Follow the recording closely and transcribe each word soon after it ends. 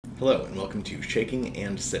Hello and welcome to Shaking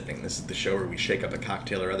and Sipping. This is the show where we shake up a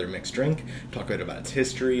cocktail or other mixed drink, talk a bit about its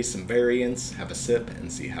history, some variants, have a sip,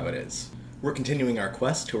 and see how it is. We're continuing our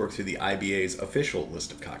quest to work through the IBA's official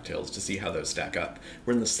list of cocktails to see how those stack up.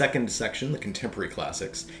 We're in the second section, the contemporary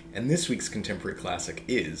classics, and this week's contemporary classic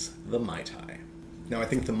is the Mai Tai. Now, I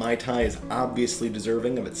think the Mai Tai is obviously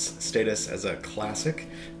deserving of its status as a classic.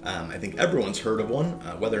 I think everyone's heard of one.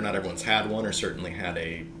 Whether or not everyone's had one or certainly had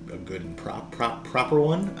a good and proper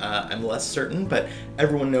one, I'm less certain, but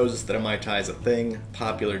everyone knows that a Mai Tai is a thing,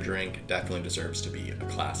 popular drink, definitely deserves to be a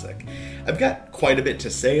classic. I've got quite a bit to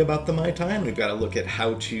say about the Mai Tai, and we've got to look at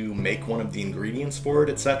how to make one of the ingredients for it,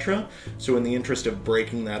 etc. So in the interest of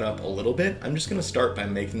breaking that up a little bit, I'm just going to start by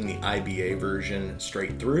making the IBA version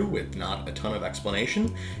straight through with not a ton of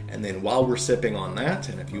explanation, and then while we're sipping on that,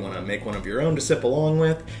 and if you want to make one of your own to sip along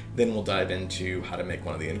with, then we'll dive into how to make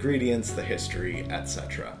one of the ingredients, the history,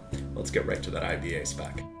 etc. Let's get right to that IBA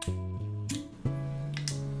spec.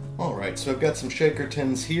 Alright, so I've got some shaker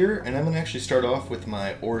tins here, and I'm going to actually start off with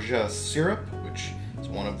my Orgeat syrup, which is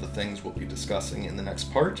one of the things we'll be discussing in the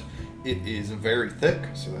next part. It is very thick,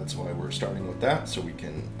 so that's why we're starting with that, so we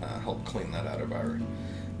can help clean that out of our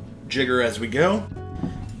jigger as we go.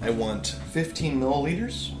 I want 15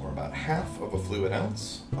 milliliters, or about half of a fluid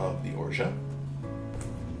ounce, of the Orgeat.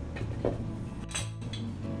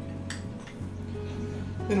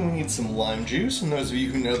 Then we need some lime juice, and those of you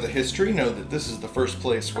who know the history know that this is the first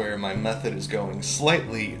place where my method is going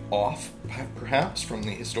slightly off, perhaps, from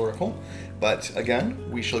the historical, but again,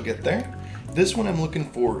 we shall get there. This one I'm looking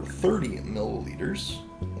for 30 milliliters,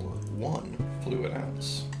 or 1 fluid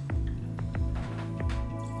ounce.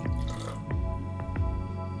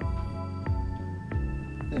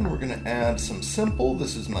 Then we're going to add some simple.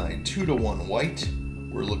 This is my 2-to-1 white.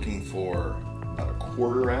 We're looking for about a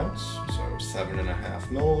 1/4 ounce, so 7.5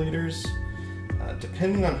 milliliters.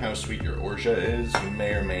 Depending on how sweet your Orgeat is, you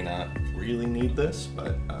may or may not really need this,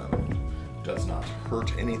 but does not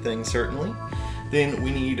hurt anything, certainly. Then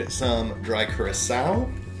we need some dry Curaçao.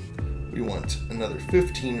 We want another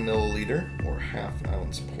 15 milliliter, or ½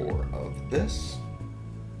 ounce pour of this.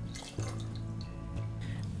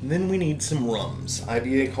 And then we need some rums.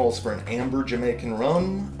 IBA calls for an amber Jamaican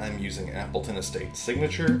rum. I'm using Appleton Estate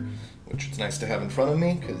Signature, which it's nice to have in front of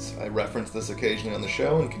me because I reference this occasionally on the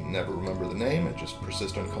show and can never remember the name and just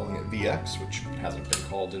persist on calling it VX, which hasn't been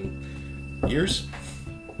called in years.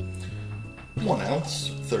 1 ounce,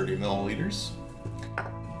 30 milliliters.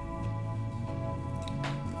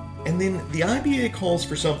 And then the IBA calls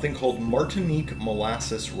for something called Martinique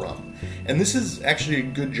Molasses Rum. And this is actually a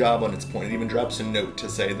good job on its point. It even drops a note to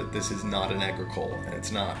say that this is not an agricole, and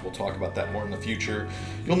it's not. We'll talk about that more in the future.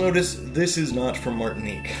 You'll notice this is not from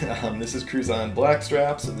Martinique. This is Cruzan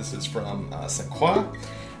Blackstrap, so this is from St. Croix.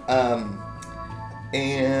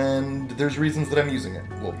 And there's reasons that I'm using it.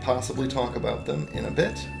 We'll possibly talk about them in a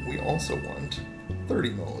bit. We also want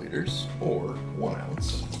 30 milliliters, or 1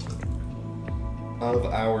 ounce, of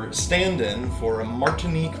our stand-in for a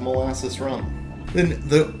Martinique Molasses Rum. Then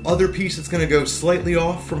the other piece that's going to go slightly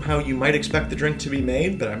off from how you might expect the drink to be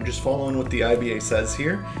made, but I'm just following what the IBA says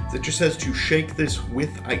here, is it just says to shake this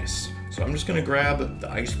with ice. So I'm just going to grab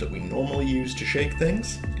the ice that we normally use to shake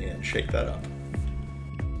things and shake that up.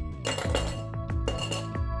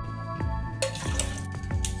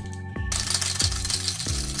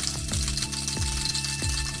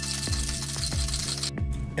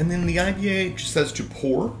 And then the IBA just says to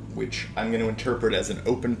pour, which I'm going to interpret as an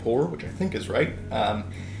open pour, which I think is right.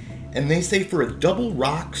 And they say for a double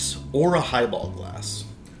rocks or a highball glass.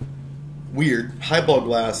 Weird. Highball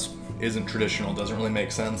glass isn't traditional, doesn't really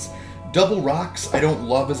make sense. Double rocks I don't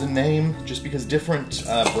love as a name, just because different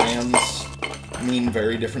brands mean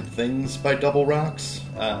very different things by double rocks.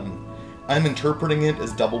 I'm interpreting it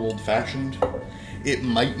as double old-fashioned. It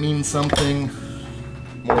might mean something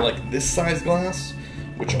more like this size glass,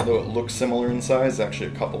 which, although it looks similar in size, is actually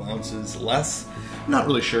a couple ounces less. I'm not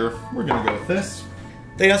really sure. We're going to go with this.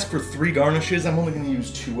 They ask for 3 garnishes. I'm only going to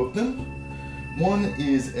use 2 of them. One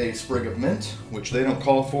is a sprig of mint, which they don't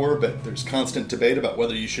call for, but there's constant debate about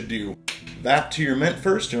whether you should do that to your mint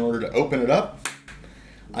first in order to open it up.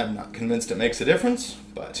 I'm not convinced it makes a difference,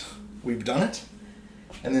 but we've done it.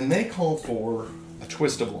 And then they call for a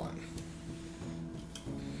twist of lime.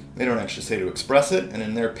 They don't actually say to express it, and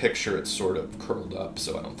in their picture it's sort of curled up,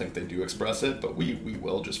 so I don't think they do express it, but we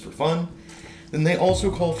will just for fun. Then they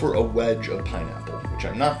also call for a wedge of pineapple, which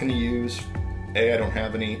I'm not going to use. A, I don't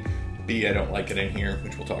have any. B, I don't like it in here,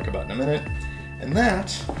 which we'll talk about in a minute. And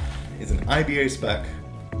that is an IBA spec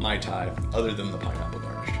Mai Tai, other than the pineapple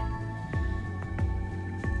garnished.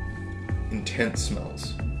 Intense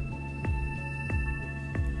smells.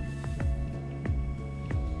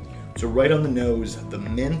 So right on the nose, the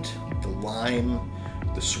mint, the lime,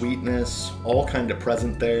 the sweetness, all kind of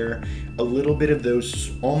present there. A little bit of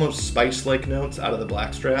those almost spice-like notes out of the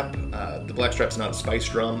blackstrap. The blackstrap's not a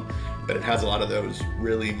spiced rum, but it has a lot of those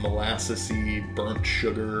really molassesy, burnt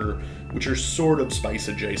sugar, which are sort of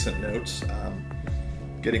spice-adjacent notes.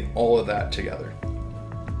 Getting all of that together.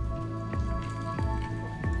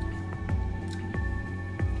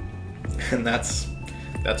 And that's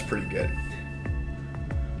pretty good.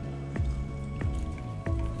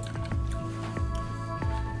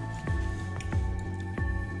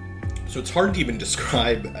 So it's hard to even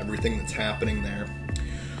describe everything that's happening there.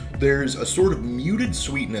 There's a sort of muted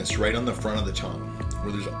sweetness right on the front of the tongue,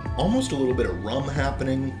 where there's almost a little bit of rum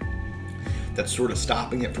happening that's sort of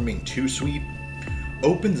stopping it from being too sweet.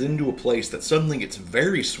 Opens into a place that suddenly gets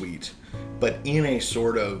very sweet, but in a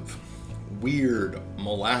sort of weird,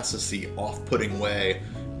 molassesy, off-putting way,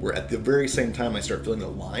 where at the very same time I start feeling the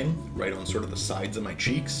lime right on sort of the sides of my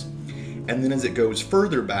cheeks. And then as it goes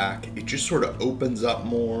further back, it just sort of opens up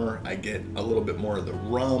more. I get a little bit more of the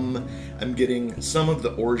rum. I'm getting some of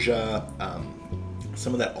the Orgeat,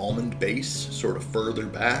 some of that almond base sort of further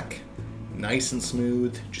back. Nice and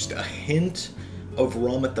smooth. Just a hint of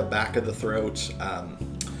rum at the back of the throat,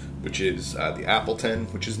 which is the Appleton,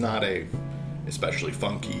 which is not a especially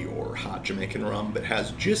funky or hot Jamaican rum, but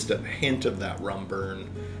has just a hint of that rum burn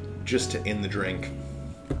just to in the drink.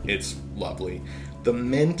 It's lovely. The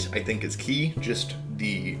mint, I think, is key. Just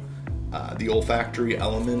the olfactory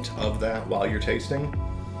element of that while you're tasting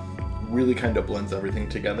really kind of blends everything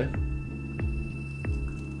together.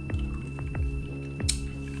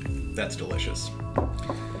 That's delicious.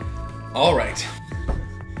 All right,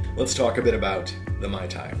 let's talk a bit about the Mai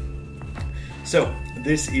Tai. So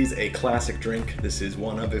this is a classic drink. This is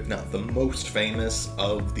one of, if not the most famous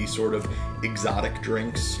of the sort of exotic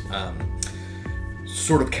drinks.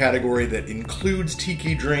 Sort of category that includes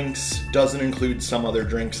tiki drinks, doesn't include some other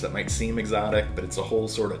drinks that might seem exotic, but it's a whole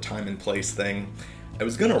sort of time and place thing. I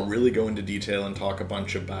was gonna really go into detail and talk a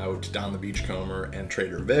bunch about Don the Beachcomber and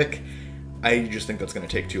Trader Vic. I just think that's gonna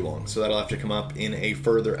take too long, so that'll have to come up in a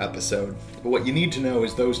further episode. But what you need to know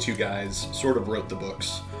is those two guys sort of wrote the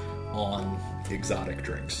books on exotic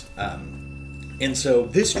drinks. And so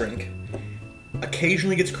this drink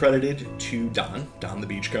occasionally gets credited to Don the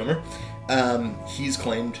Beachcomber. He's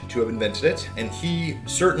claimed to have invented it, and he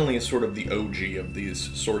certainly is sort of the OG of these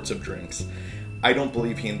sorts of drinks. I don't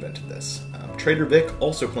believe he invented this. Trader Vic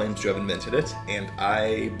also claims to have invented it, and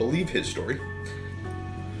I believe his story.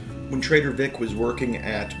 When Trader Vic was working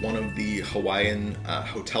at one of the Hawaiian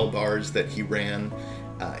hotel bars that he ran,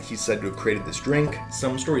 he's said to have created this drink.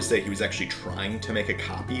 Some stories say he was actually trying to make a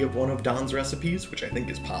copy of one of Don's recipes, which I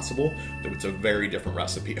think is possible, though it's a very different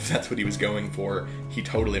recipe. If that's what he was going for, he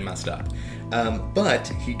totally messed up. But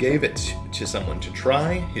he gave it to someone to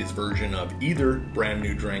try, his version of either brand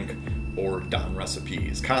new drink or Don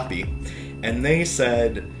Recipe's copy, and they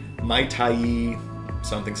said Mai Tai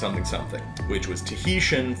something something something, which was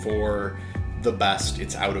Tahitian for the best,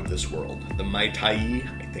 it's out of this world. The Mai Tai,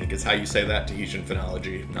 I think is how you say that, Tahitian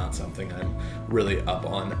phonology, not something I'm really up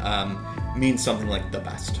on, means something like the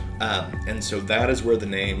best. And so that is where the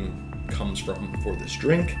name comes from for this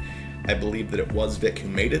drink. I believe that it was Vic who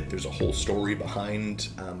made it. There's a whole story behind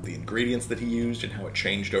the ingredients that he used and how it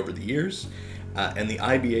changed over the years. And the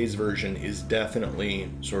IBA's version is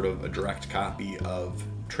definitely sort of a direct copy of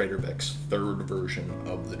Trader Vic's third version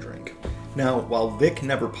of the drink. Now, while Vic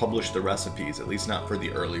never published the recipes, at least not for the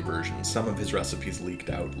early versions, some of his recipes leaked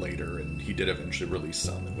out later, and he did eventually release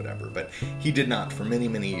some and whatever, but he did not for many,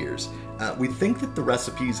 many years. We think that the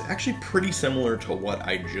recipe is actually pretty similar to what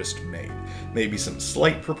I just made. Maybe some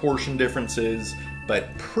slight proportion differences,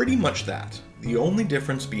 but pretty much that. The only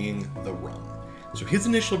difference being the rum. So his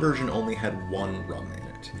initial version only had one rum in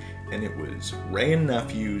it, and it was Wray &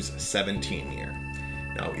 Nephew's 17 year.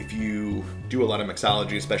 Now, if you do a lot of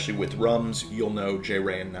mixology, especially with rums, you'll know J.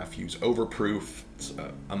 Wray & Nephew's Overproof. It's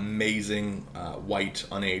an amazing white,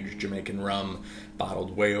 unaged Jamaican rum,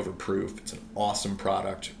 bottled way overproof. It's an awesome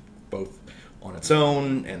product, both on its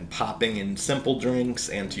own and popping in simple drinks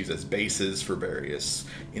and to use as bases for various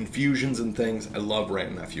infusions and things. I love Wray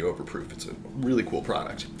 & Nephew Overproof. It's a really cool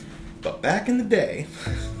product. But back in the day,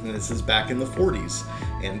 and this is back in the 40s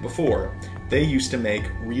and before, they used to make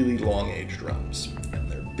really long-aged rums.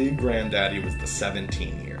 And their big granddaddy was the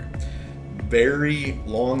 17 year. Very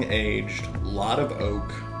long-aged, lot of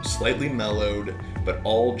oak, slightly mellowed, but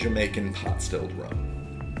all Jamaican pot-stilled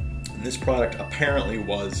rum. And this product apparently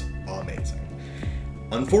was amazing.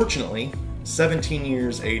 Unfortunately, 17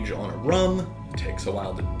 years age on a rum takes a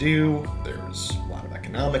while to do. There's a lot of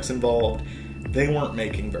economics involved. they weren't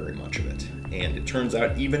making very much of it. And it turns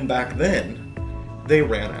out even back then, they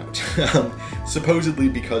ran out. Supposedly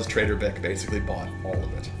because Trader Vic basically bought all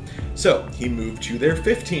of it. So he moved to their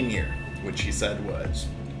 15-year, which he said was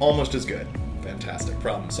almost as good. Fantastic,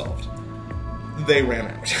 problem solved. They ran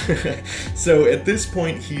out. So at this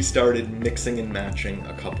point, he started mixing and matching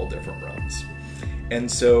a couple different rums. And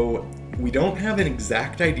so we don't have an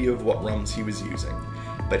exact idea of what rums he was using,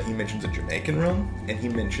 but he mentions a Jamaican rum and he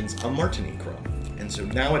mentions a Martinique rum. And so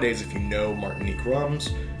nowadays, if you know Martinique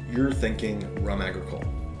rums, you're thinking Rhum Agricole.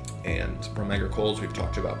 And Rhum Agricoles we've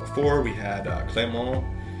talked about before. We had Clément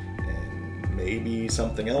and maybe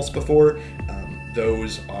something else before.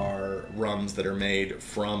 Those are rums that are made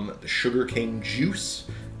from the sugarcane juice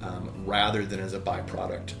rather than as a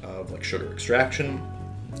byproduct of like sugar extraction.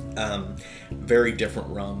 Very different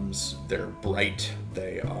rums. They're bright.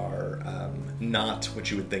 They are not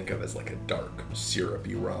what you would think of as like a dark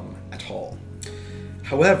syrupy rum at all.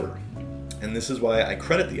 However, and this is why I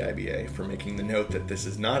credit the IBA for making the note that this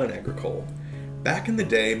is not an agricole, back in the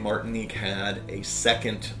day Martinique had a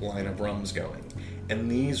second line of rums going, and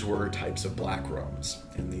these were types of black rums,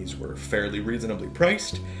 and these were fairly reasonably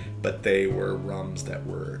priced, but they were rums that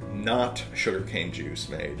were not sugarcane juice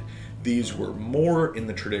made. These were more in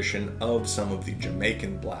the tradition of some of the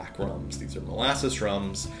Jamaican black rums. These are molasses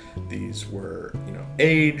rums. These were,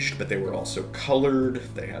 aged, but they were also colored.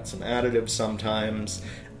 They had some additives sometimes.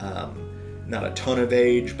 Not a ton of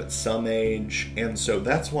age, but some age. And so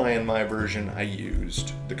that's why in my version I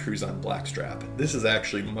used the Cruzan Blackstrap. This is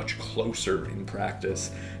actually much closer in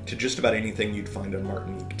practice to just about anything you'd find on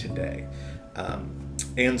Martinique today.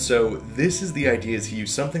 And so this is the idea, is he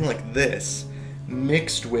used something like this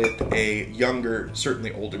mixed with a younger,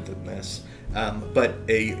 certainly older than this, but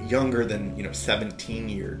a younger than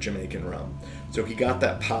 17-year Jamaican rum. So he got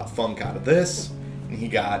that pop funk out of this, and he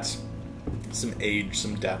got some age,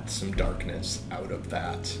 some depth, some darkness out of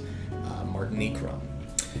that Martinique rum.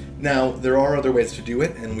 Now, there are other ways to do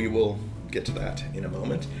it, and we will get to that in a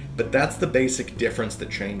moment, but that's the basic difference that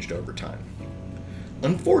changed over time.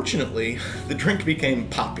 Unfortunately, the drink became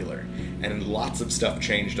popular, and lots of stuff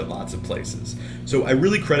changed at lots of places. So I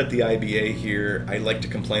really credit the IBA here. I like to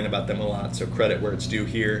complain about them a lot, so credit where it's due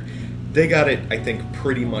here. They got it, I think,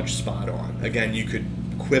 pretty much spot on. Again, you could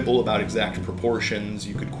quibble about exact proportions.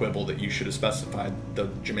 You could quibble that you should have specified the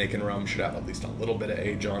Jamaican rum should have at least a little bit of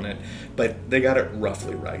age on it, but they got it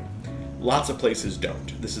roughly right. Lots of places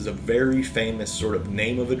don't. This is a very famous sort of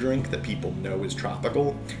name of a drink that people know is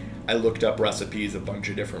tropical. I looked up recipes, a bunch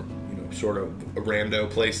of different, sort of rando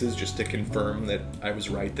places just to confirm that I was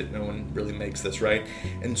right, that no one really makes this right.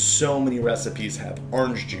 And so many recipes have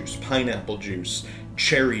orange juice, pineapple juice,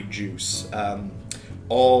 cherry juice,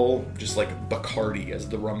 all just like Bacardi as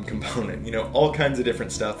the rum component, all kinds of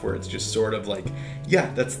different stuff where it's just sort of like,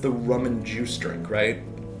 yeah, that's the rum and juice drink, right?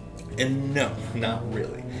 And no, not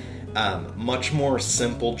really. Much more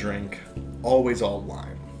simple drink, always all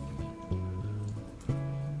lime.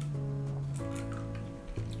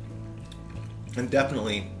 And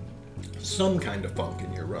definitely some kind of funk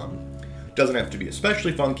in your rum. Doesn't have to be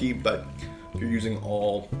especially funky, but if you're using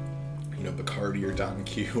all, Bacardi or Don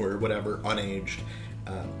Q or whatever, unaged,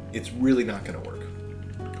 it's really not going to work.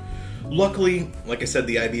 Luckily, like I said,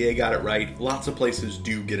 the IBA got it right. Lots of places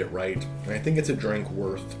do get it right, and I think it's a drink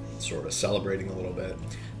worth sort of celebrating a little bit,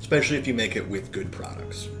 especially if you make it with good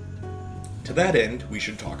products. To that end, we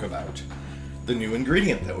should talk about the new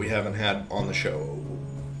ingredient that we haven't had on the show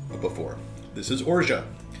before. This is Orgeat.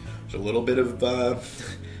 There's a little bit of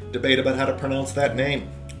debate about how to pronounce that name.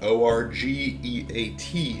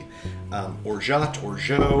 O-R-G-E-A-T. Orgeat,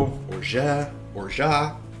 Orgeot, Orgeat,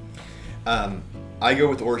 Orgeat. I go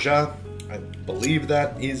with Orgeat. I believe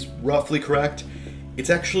that is roughly correct. It's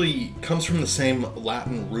actually comes from the same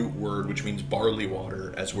Latin root word, which means barley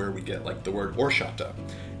water, as where we get like the word horchata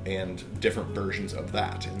and different versions of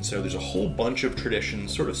that. And so there's a whole bunch of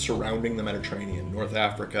traditions sort of surrounding the Mediterranean, North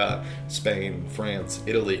Africa, Spain, France,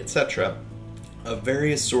 Italy, etc., of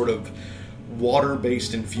various sort of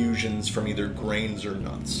water-based infusions from either grains or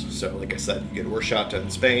nuts. So like I said, you get horchata in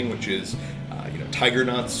Spain, which is tiger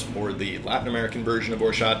nuts, or the Latin American version of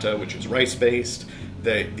horchata, which is rice-based.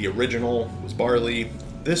 The original was barley.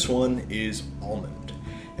 This one is almond.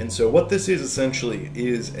 And so what this is essentially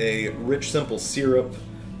is a rich, simple syrup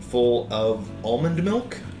full of almond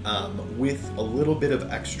milk with a little bit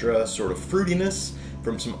of extra sort of fruitiness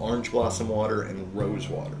from some orange blossom water and rose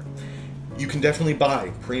water. You can definitely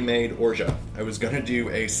buy pre-made Orgeat. I was going to do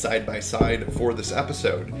a side-by-side for this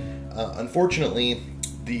episode. Unfortunately,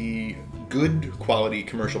 the good quality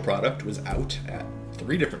commercial product was out at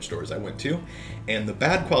 3 different stores I went to, and the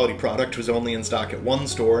bad quality product was only in stock at one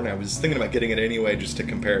store, and I was thinking about getting it anyway just to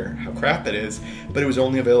compare how crap it is, but it was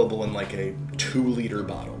only available in like a 2-liter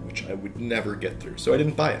bottle, which I would never get through, so I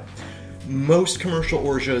didn't buy it. Most commercial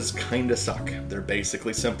Orgeats kinda suck. They're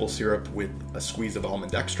basically simple syrup with a squeeze of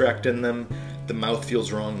almond extract in them. The mouth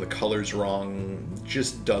feels wrong, the color's wrong,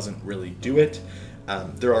 just doesn't really do it.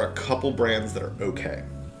 There are a couple brands that are okay.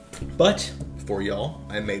 But for y'all,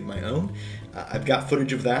 I made my own. I've got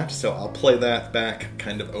footage of that, so I'll play that back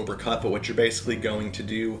kind of overcut, but what you're basically going to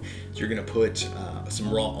do is you're gonna put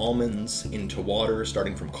some raw almonds into water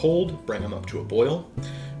starting from cold, bring them up to a boil.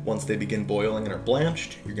 Once they begin boiling and are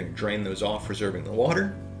blanched, you're gonna drain those off, reserving the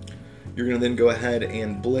water. You're gonna then go ahead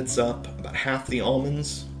and blitz up about half the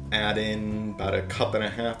almonds, add in about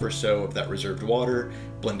 1.5 cups or so of that reserved water,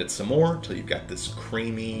 blend it some more until you've got this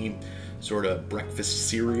creamy, sort of breakfast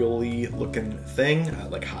cereal-y looking thing,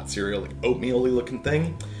 like hot cereal, like oatmeal-y looking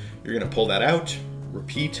thing. You're gonna pull that out,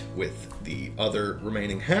 repeat with the other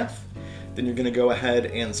remaining half. Then you're gonna go ahead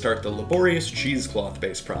and start the laborious cheesecloth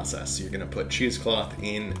based process. So you're gonna put cheesecloth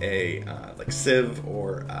in a like sieve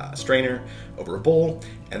or strainer over a bowl,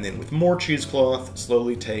 and then with more cheesecloth,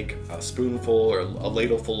 slowly take a spoonful or a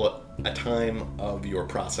ladleful at a time of your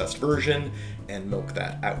processed version and milk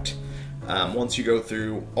that out. Once you go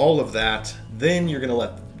through all of that, then you're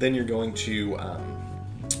going to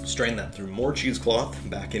strain that through more cheesecloth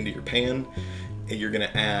back into your pan, and you're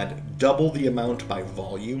gonna add double the amount by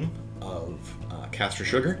volume of castor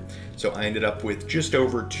sugar. So I ended up with just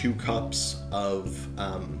over 2 cups of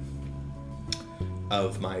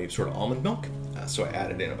my sort of almond milk. So I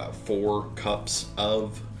added in about 4 cups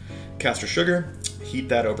of castor sugar. Heat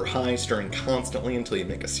that over high, stirring constantly until you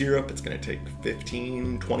make a syrup. It's going to take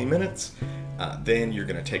 15-20 minutes. Then you're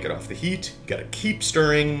going to take it off the heat. You got to keep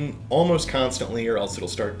stirring almost constantly, or else it'll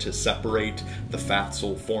start to separate. The fats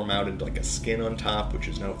will form out into like a skin on top, which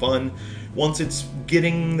is no fun. Once it's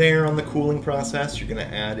getting there on the cooling process, you're going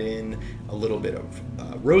to add in a little bit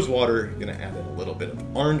of rose water. You're going to add in a little bit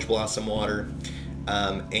of orange blossom water.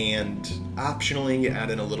 And optionally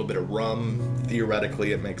add in a little bit of rum.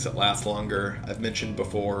 Theoretically, it makes it last longer. I've mentioned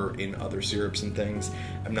before in other syrups and things,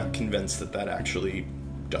 I'm not convinced that that actually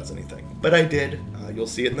does anything, but I did. You'll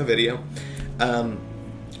see it in the video. Then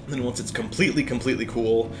once it's completely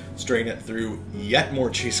cool, strain it through yet more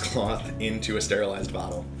cheesecloth into a sterilized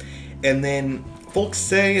bottle. And then folks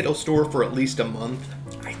say it'll store for at least a month.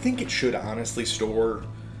 I think it should honestly store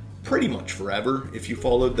pretty much forever if you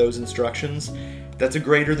followed those instructions. That's a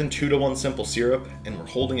greater than 2-to-1 simple syrup, and we're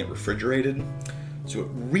holding it refrigerated, so it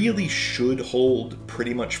really should hold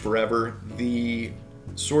pretty much forever. The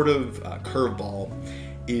sort of curveball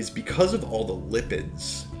is because of all the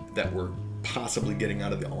lipids that we're possibly getting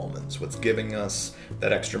out of the almonds. What's giving us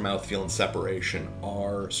that extra mouthfeel and separation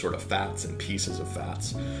are sort of fats and pieces of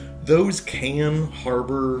fats. Those can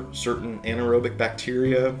harbor certain anaerobic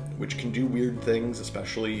bacteria, which can do weird things,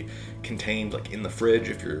 especially contained like in the fridge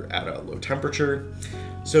if you're at a low temperature.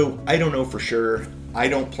 So I don't know for sure. I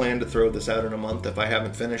don't plan to throw this out in a month if I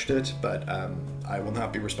haven't finished it, but I will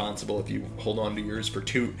not be responsible if you hold on to yours for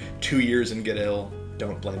two years and get ill.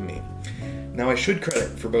 Don't blame me. Now I should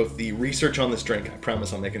credit for both the research on this drink, I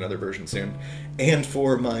promise I'll make another version soon, and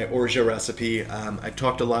for my Orgeat recipe. I've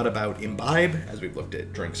talked a lot about imbibe, as we've looked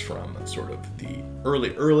at drinks from sort of the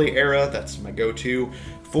early era. That's my go-to.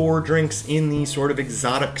 For drinks in the sort of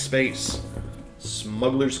exotic space,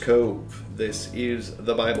 Smuggler's Cove. This is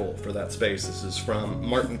the Bible for that space. This is from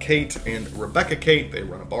Martin Kate and Rebecca Kate. They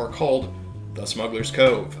run a bar called the Smuggler's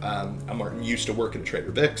Cove. Martin used to work at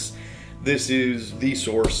Trader Vic's. This is the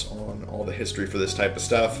source on all the history for this type of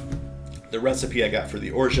stuff. The recipe I got for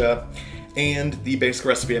the Orgeat, and the basic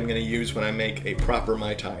recipe I'm going to use when I make a proper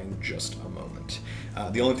Mai Tai in just a moment.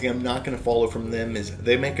 The only thing I'm not going to follow from them is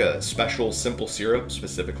they make a special simple syrup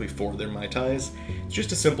specifically for their Mai Tais. It's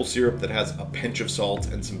just a simple syrup that has a pinch of salt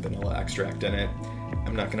and some vanilla extract in it.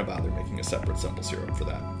 I'm not going to bother making a separate simple syrup for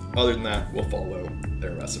that. Other than that, we'll follow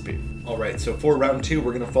their recipe. Alright, so for round 2,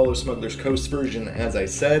 we're going to follow Smuggler's Cove's version. As I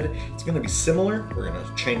said, it's going to be similar. We're going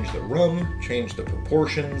to change the rum, change the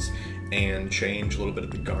proportions, and change a little bit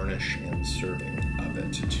of the garnish and serving of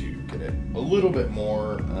it to get it a little bit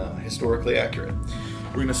more historically accurate.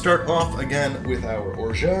 We're going to start off again with our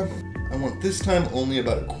Orgeat. I want this time only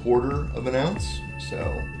about 1/4 ounce, so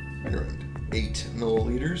right around 8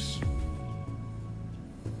 milliliters.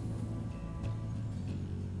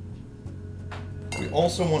 We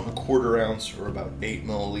also want 1/4 ounce, or about 8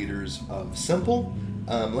 milliliters of simple.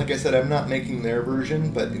 Like I said, I'm not making their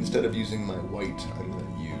version, but instead of using my white, I'm going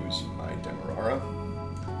to use my Demerara.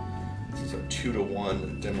 This is a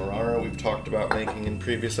 2-to-1 Demerara we've talked about making in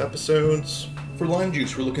previous episodes. For lime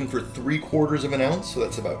juice, we're looking for 3/4 of an ounce, so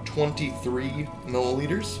that's about 23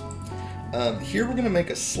 milliliters. Here we're going to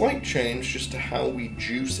make a slight change just to how we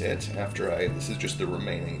juice it this is just the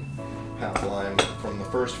remaining half lime from the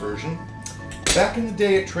first version. Back in the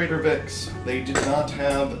day at Trader Vic's, they did not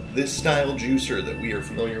have this style juicer that we are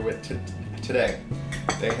familiar with today.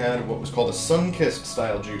 They had what was called a sun-kissed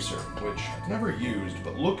style juicer, which I've never used,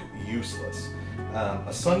 but look useless.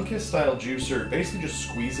 A sun-kissed style juicer basically just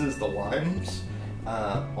squeezes the limes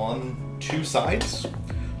on two sides.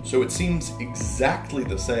 So it seems exactly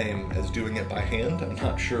the same as doing it by hand. I'm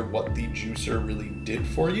not sure what the juicer really did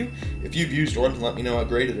for you. If you've used one, let me know how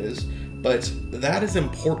great it is. But that is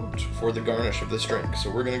important for the garnish of this drink.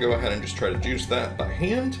 So we're going to go ahead and just try to juice that by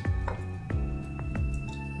hand.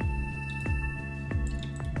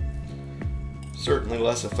 Certainly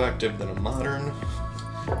less effective than a modern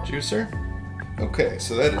juicer. Okay,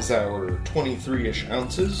 so that is our 23-ish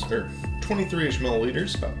ounces, or 23-ish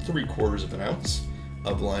milliliters, about 3/4 of an ounce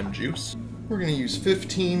of lime juice. We're going to use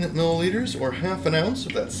 15 milliliters, or half an ounce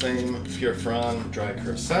of that same Ferrand dry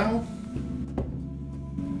Curaçao.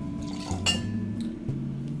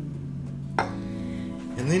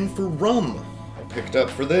 And then for rum, I picked up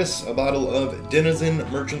for this a bottle of Denizen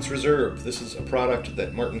Merchant's Reserve. This is a product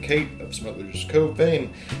that Martin Kate of Smuggler's Cove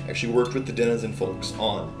fame actually worked with the Denizen folks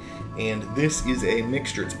on. And this is a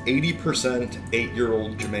mixture. It's 80%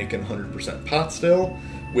 8-year-old Jamaican 100% pot still,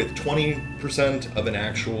 with 20% of an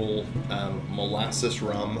actual molasses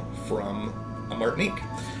rum from Martinique.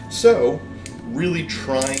 So, really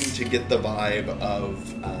trying to get the vibe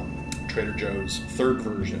of Trader Joe's third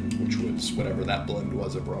version, which was whatever that blend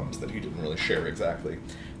was of rums that he didn't really share exactly.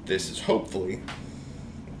 This is hopefully,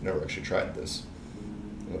 I've never actually tried this.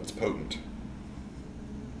 Oh, it's potent.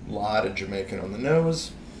 A lot of Jamaican on the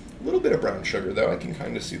nose. A little bit of brown sugar though, I can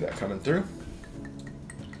kind of see that coming through.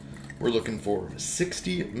 We're looking for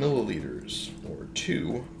 60 milliliters, or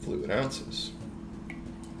 2 fluid ounces.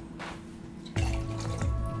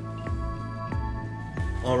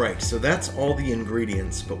 Alright, so that's all the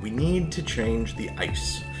ingredients, but we need to change the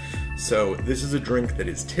ice. So this is a drink that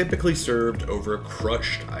is typically served over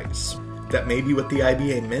crushed ice. That may be what the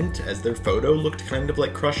IBA meant, as their photo looked kind of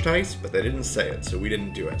like crushed ice, but they didn't say it, so we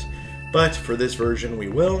didn't do it. But for this version we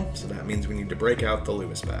will, so that means we need to break out the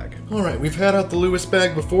Lewis bag. Alright, we've had out the Lewis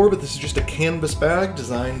bag before, but this is just a canvas bag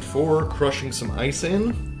designed for crushing some ice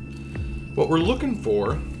in. What we're looking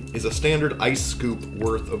for is a standard ice scoop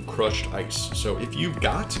worth of crushed ice. So if you've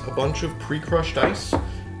got a bunch of pre-crushed ice,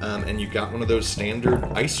 and you've got one of those standard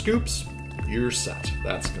ice scoops, you're set.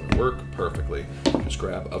 That's gonna work perfectly. Just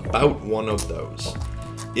grab about one of those.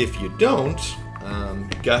 If you don't,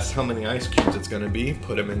 guess how many ice cubes it's gonna be,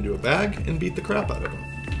 put them into a bag, and beat the crap out of them.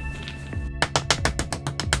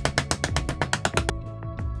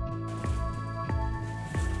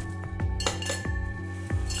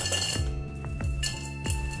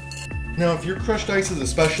 Now, if your crushed ice is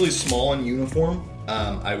especially small and uniform,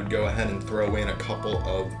 I would go ahead and throw in a couple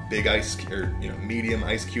of big ice, or medium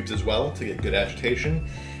ice cubes as well to get good agitation.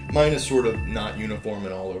 Mine is sort of not uniform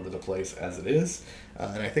and all over the place as it is,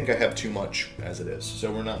 and I think I have too much as it is.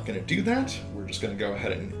 So we're not going to do that. We're just going to go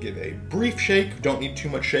ahead and give a brief shake. Don't need too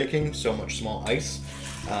much shaking, so much small ice.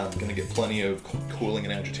 Going to get plenty of cooling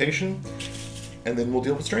and agitation, and then we'll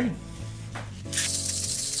deal with straining.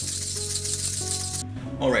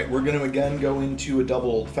 Alright, we're going to again go into a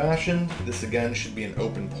double old-fashioned. This again should be an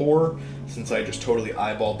open pour. Since I just totally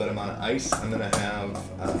eyeballed that amount of ice, I'm going to have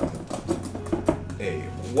a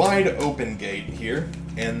wide open gate here,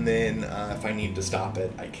 and then if I need to stop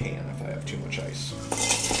it, I can if I have too much ice.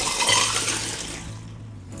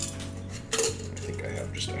 I think I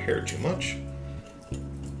have just a hair too much.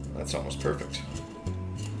 That's almost perfect.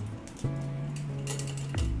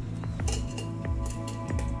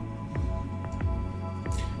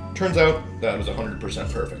 Turns out that was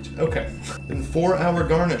 100% perfect. Okay, then for our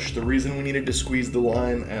garnish, the reason we needed to squeeze the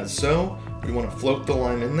lime as so, we want to float the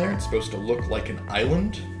lime in there. It's supposed to look like an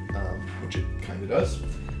island, which it kind of does.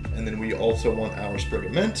 And then we also want our sprig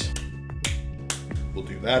of mint. We'll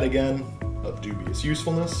do that again, of dubious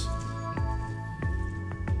usefulness.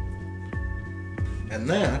 And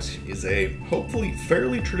that is a hopefully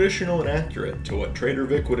fairly traditional and accurate to what Trader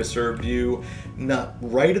Vic would have served you, not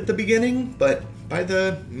right at the beginning, but by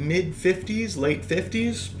the mid-50s, late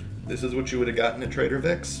 50s. This is what you would have gotten at Trader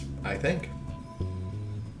Vic's, I think.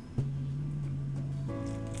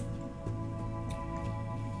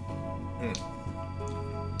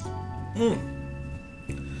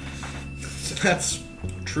 So that's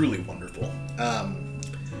truly wonderful.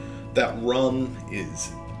 That rum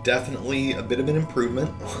is Definitely a bit of an improvement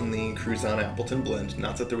on the Curaçao Appleton blend.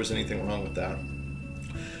 Not that there was anything wrong with that.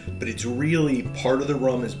 But it's really, part of the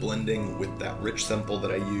rum is blending with that rich simple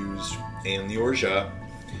that I used and the Orgeat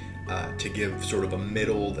to give sort of a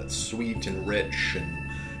middle that's sweet and rich and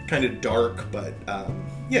kind of dark, but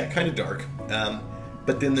yeah, kind of dark.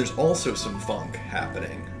 But then there's also some funk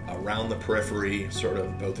happening around the periphery, sort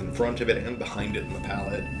of both in front of it and behind it in the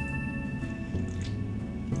palate.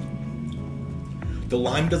 The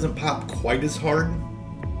lime doesn't pop quite as hard,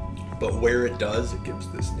 but where it does, it gives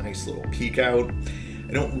this nice little peek out.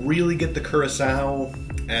 I don't really get the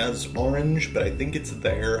Curaçao as orange, but I think it's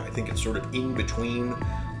there. I think it's sort of in between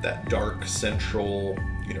that dark central,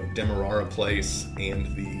 you know, Demerara place and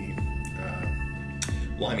the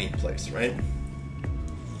limey place, right?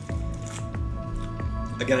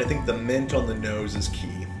 Again, I think the mint on the nose is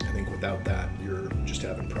key. I think without that, you're just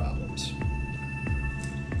having problems.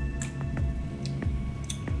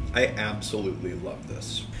 I absolutely love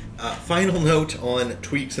this. Final note on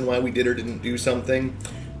tweaks and why we did or didn't do something.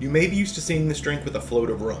 You may be used to seeing this drink with a float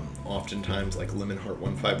of rum, oftentimes like Lemon Heart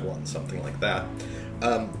 151, something like that.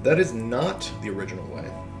 That is not the original way.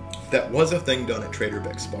 That was a thing done at Trader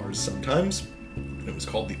Vic's bars sometimes. It was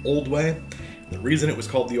called the Old Way. The reason it was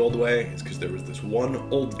called the Old Way is because there was this one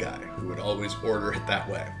old guy who would always order it that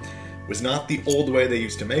way. It was not the old way they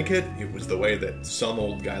used to make it, it was the way that some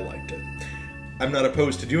old guy liked it. I'm not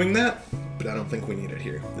opposed to doing that, but I don't think we need it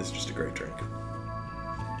here. This is just a great drink.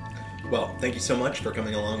 Well, thank you so much for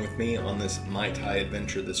coming along with me on this Mai Tai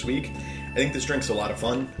adventure this week. I think this drink's a lot of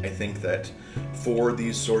fun. I think that for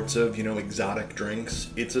these sorts of, you know, exotic drinks,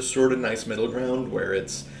 it's a sort of nice middle ground where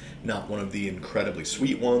it's not one of the incredibly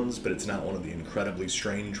sweet ones, but it's not one of the incredibly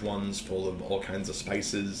strange ones full of all kinds of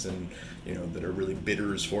spices and, you know, that are really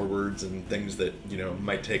bitters forwards and things that, you know,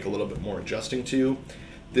 might take a little bit more adjusting to.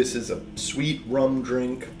 This is a sweet rum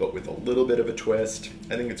drink, but with a little bit of a twist.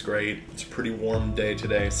 I think it's great. It's a pretty warm day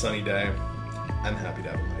today, sunny day. I'm happy to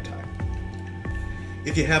have a Mai Tai.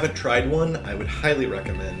 If you haven't tried one, I would highly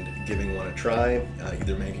recommend giving one a try.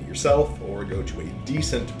 Either make it yourself or go to a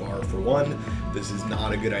decent bar for one. This is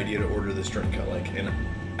not a good idea to order this drink at like an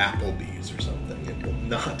Applebee's or something. It will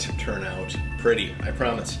not turn out pretty, I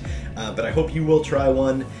promise. But I hope you will try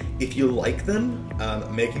one. If you like them,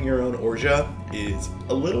 making your own Orgeat is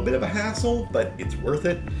a little bit of a hassle, but it's worth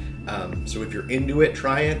it. So if you're into it,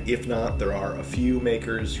 try it. If not, there are a few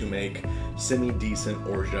makers who make semi-decent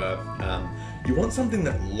Orgeat. You want something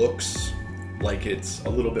that looks like it's a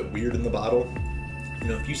little bit weird in the bottle. You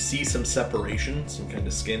know, if you see some separation, some kind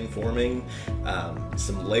of skin forming,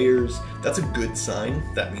 some layers, that's a good sign.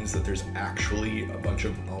 That means that there's actually a bunch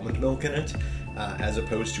of almond milk in it, as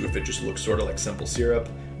opposed to if it just looks sort of like simple syrup,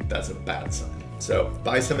 that's a bad sign. So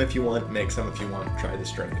buy some if you want, make some if you want, try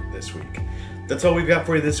this drink this week. That's all we've got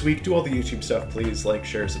for you this week. Do all the YouTube stuff, please. Like,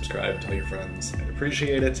 share, subscribe, tell your friends. I'd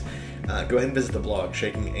appreciate it. Go ahead and visit the blog,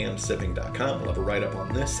 shakingandsipping.com. We'll have a write-up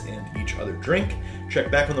on this and each other drink. Check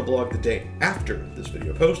back on the blog the day after this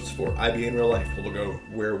video posts for IBA in real life,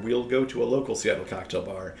 where we'll go to a local Seattle cocktail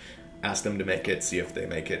bar, ask them to make it, see if they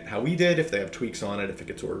make it how we did, if they have tweaks on it, if it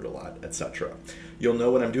gets ordered a lot, etc. You'll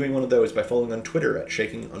know when I'm doing one of those by following on Twitter at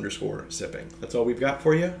shaking_sipping. That's all we've got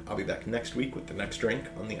for you. I'll be back next week with the next drink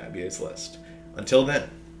on the IBA's list. Until then,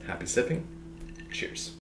 happy sipping. Cheers.